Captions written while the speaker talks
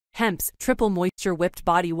Hemp's Triple Moisture Whipped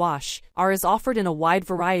Body Wash is offered in a wide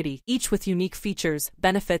variety, each with unique features,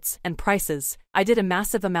 benefits, and prices. I did a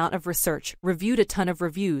massive amount of research, reviewed a ton of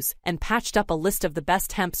reviews, and patched up a list of the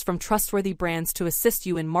best Hemp's from trustworthy brands to assist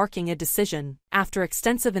you in marking a decision. After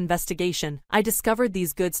extensive investigation, I discovered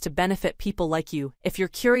these goods to benefit people like you. If you're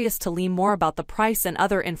curious to learn more about the price and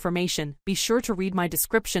other information, be sure to read my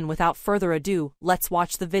description. Without further ado, let's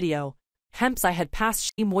watch the video. Hemp's. I had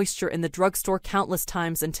passed She Moisture in the drugstore countless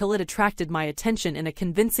times until it attracted my attention in a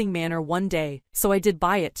convincing manner one day, so I did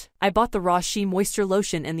buy it. I bought the raw She Moisture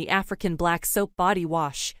lotion and the African Black Soap Body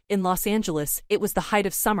Wash. In Los Angeles, it was the height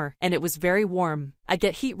of summer, and it was very warm. I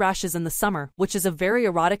get heat rashes in the summer, which is a very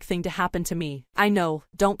erotic thing to happen to me. I know,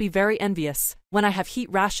 don't be very envious. When I have heat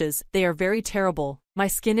rashes, they are very terrible. My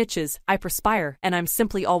skin itches, I perspire, and I'm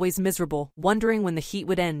simply always miserable, wondering when the heat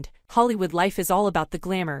would end. Hollywood life is all about the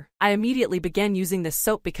glamour. I immediately began using this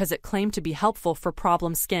soap because it claimed to be helpful for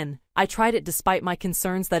problem skin. I tried it despite my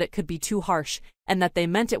concerns that it could be too harsh, and that they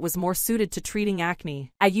meant it was more suited to treating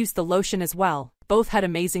acne. I used the lotion as well. Both had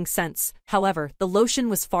amazing scents. However, the lotion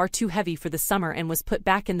was far too heavy for the summer and was put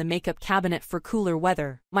back in the makeup cabinet for cooler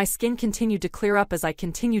weather. My skin continued to clear up as I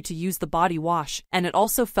continued to use the body wash, and it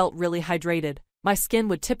also felt really hydrated. My skin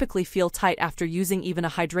would typically feel tight after using even a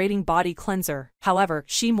hydrating body cleanser. However,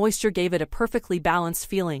 She Moisture gave it a perfectly balanced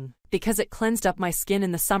feeling. Because it cleansed up my skin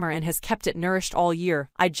in the summer and has kept it nourished all year,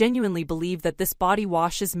 I genuinely believe that this body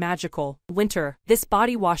wash is magical. Winter. This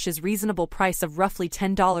body wash's reasonable price of roughly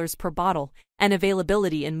 $10 per bottle, and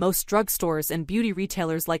availability in most drugstores and beauty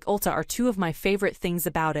retailers like Ulta are two of my favorite things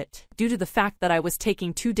about it. Due to the fact that I was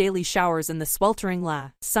taking 2 daily showers in the sweltering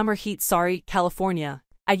summer heat, California,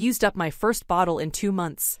 I used up my first bottle in 2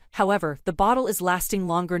 months. However, the bottle is lasting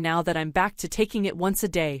longer now that I'm back to taking it once a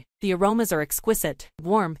day. The aromas are exquisite,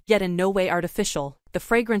 warm, yet in no way artificial. The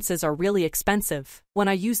fragrances are really expensive. When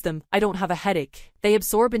I use them, I don't have a headache. They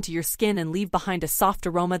absorb into your skin and leave behind a soft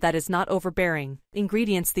aroma that is not overbearing.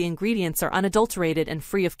 Ingredients. The ingredients are unadulterated and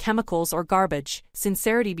free of chemicals or garbage.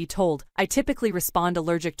 Sincerity be told, I typically respond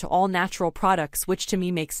allergic to all natural products, which to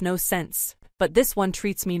me makes no sense. But this one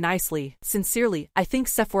treats me nicely. Sincerely, I think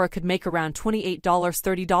Sephora could make around $28,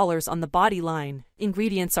 $30 on the body line.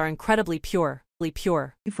 Ingredients are incredibly pure. Thank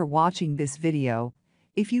you for watching this video.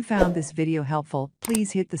 If you found this video helpful,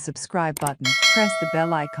 please hit the subscribe button, press the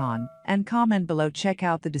bell icon, and comment below. Check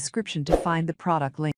out the description to find the product link.